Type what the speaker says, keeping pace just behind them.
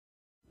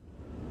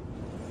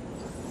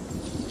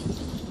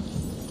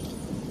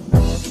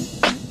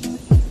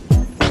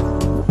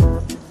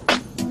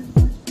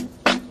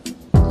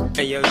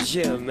Hey yo,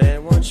 Jim,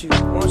 man, won't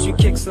you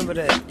kick some of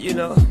that? You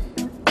know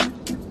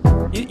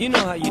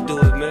how you do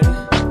it,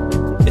 man.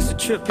 It's a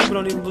trip. People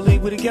don't even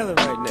believe we're together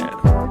right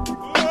now.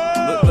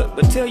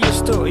 But tell your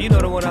story. You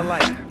know the one I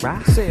like.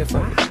 Say it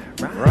for me.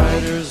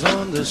 Riders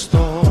on the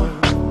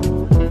storm.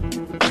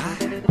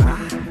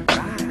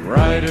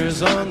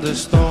 Riders on the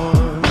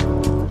storm.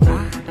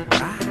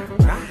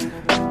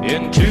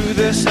 Into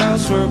this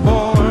house we're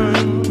born.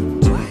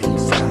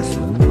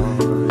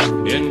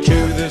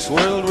 Into this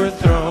world we're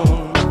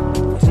thrown.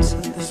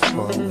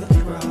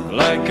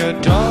 Like a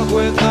dog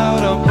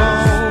without a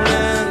bone,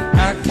 an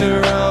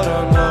actor out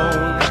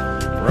alone.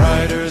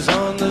 Riders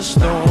on the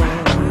storm.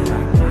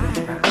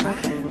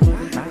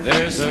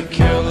 There's a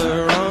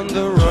killer on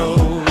the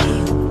road.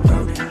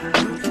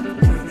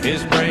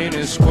 His brain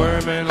is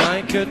squirming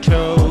like a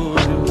toad.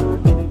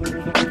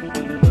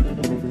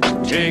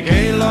 Take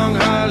a long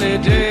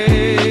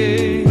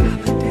holiday.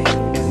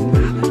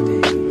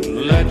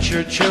 Let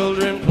your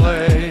children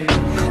play.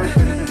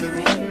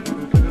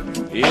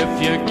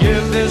 If you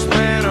give this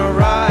man a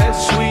ride,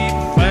 sweet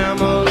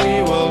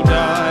family will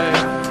die.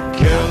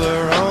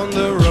 Killer on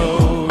the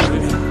road.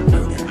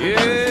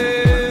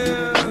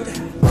 Yeah.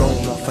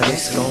 Going off of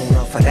this, going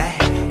off of that.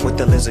 With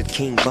the Lizard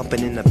King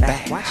bumping in the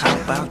back. How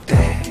about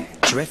that?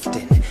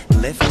 Drifting,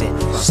 lifting,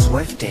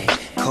 swifting,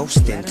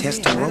 coasting,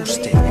 testing,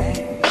 roasting.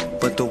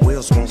 But the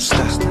wheels won't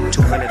stop.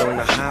 200 on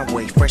the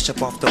highway, fresh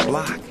up off the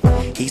block.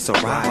 He's a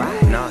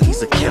rider, nah,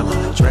 he's a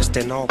killer. Dressed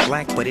in all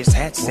black, but his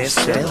hat says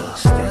Stella.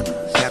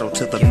 Pedal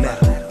to the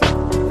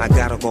metal. I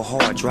gotta go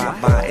hard,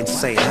 drive by and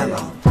say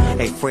hello.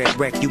 Hey Fred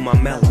Wreck, you my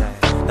mellow.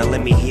 Now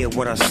let me hear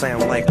what I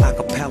sound like a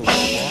cappella.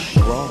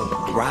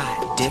 Roll,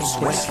 ride, dip,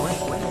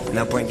 sweat.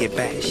 Now bring it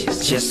back,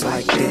 just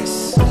like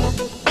this.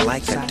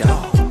 Like a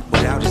dog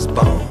without his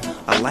bone.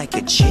 I like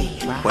a G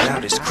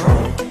without his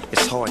chrome.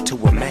 It's hard to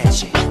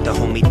imagine the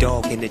homie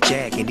Dogg in the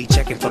jag, and he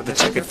checking for the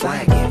checkered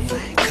flag.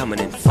 Coming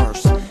in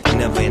first,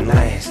 never in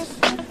last.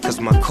 Cause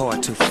my car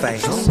too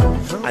fast.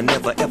 I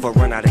never ever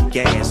run out of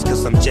gas.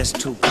 Cause I'm just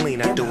too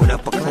clean, I do it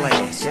upper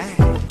class.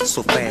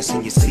 So fast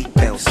in your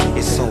seatbelts,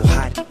 it's so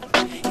hot,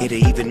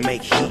 it'll even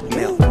make heat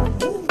melt.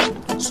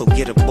 So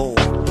get aboard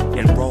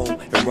and roll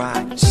and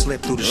ride,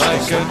 slip through the storm.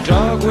 Like a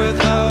dog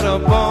without a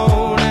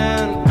bone,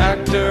 an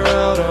actor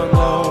out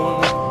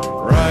alone.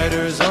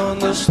 Riders on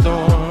the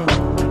storm.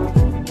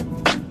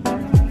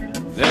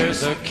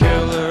 There's a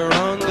killer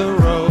on the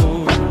road.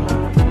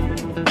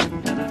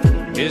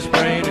 His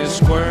brain is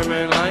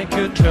squirming like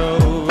a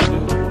toad.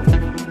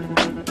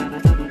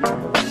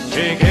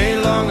 Take a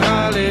long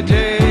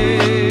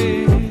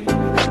holiday.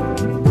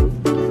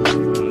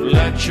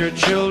 Let your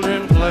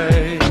children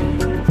play.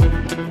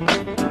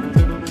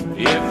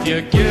 If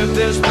you give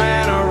this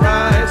man a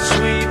ride,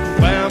 sweet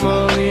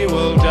family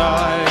will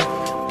die.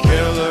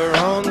 Killer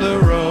on the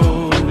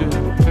road.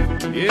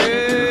 Yeah.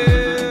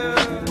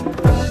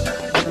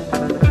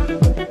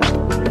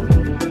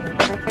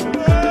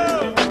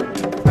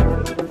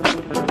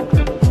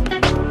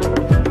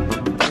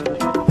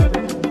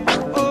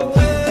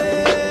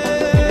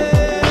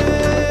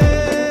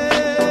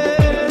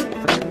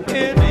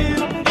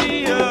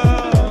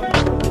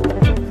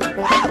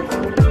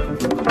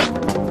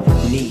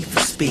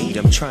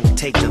 I'm trying to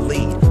take the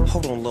lead.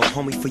 Hold on, little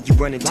homie, for you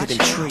run into them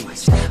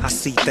trees. I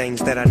see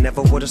things that I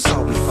never would've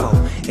saw before.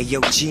 Hey,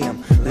 yo,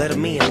 Jim, let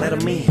him in, let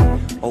him in.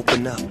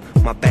 Open up,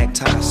 my back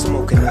tire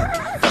smoking up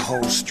the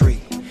whole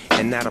street.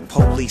 And now the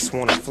police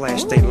wanna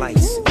flash their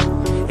lights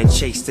and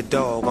chase the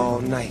dog all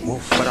night.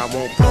 But I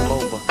won't pull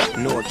over,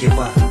 nor give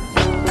up,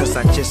 cause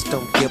I just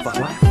don't give up.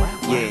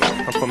 Yeah,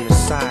 I'm from the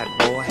side,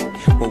 boy,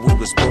 where we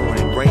was born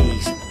and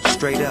raised.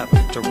 Straight up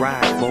to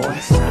ride,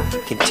 boys,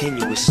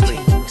 continuously.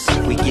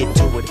 We get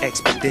to it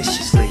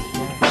expeditiously.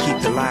 We keep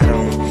the light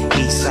on,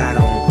 east side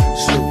on,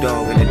 Snoop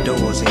Dogg in the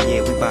doors, and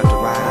yeah, we about to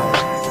ride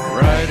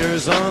on.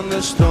 Riders on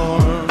the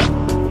storm.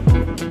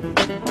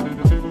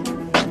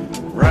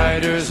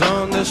 Riders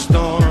on the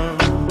storm.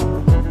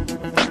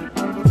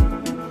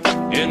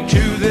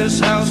 Into this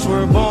house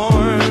we're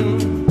born.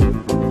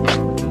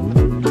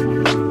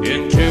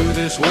 Into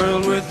this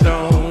world we're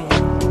thrown.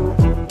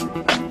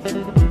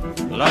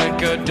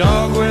 Like a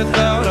dog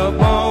without a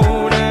bone.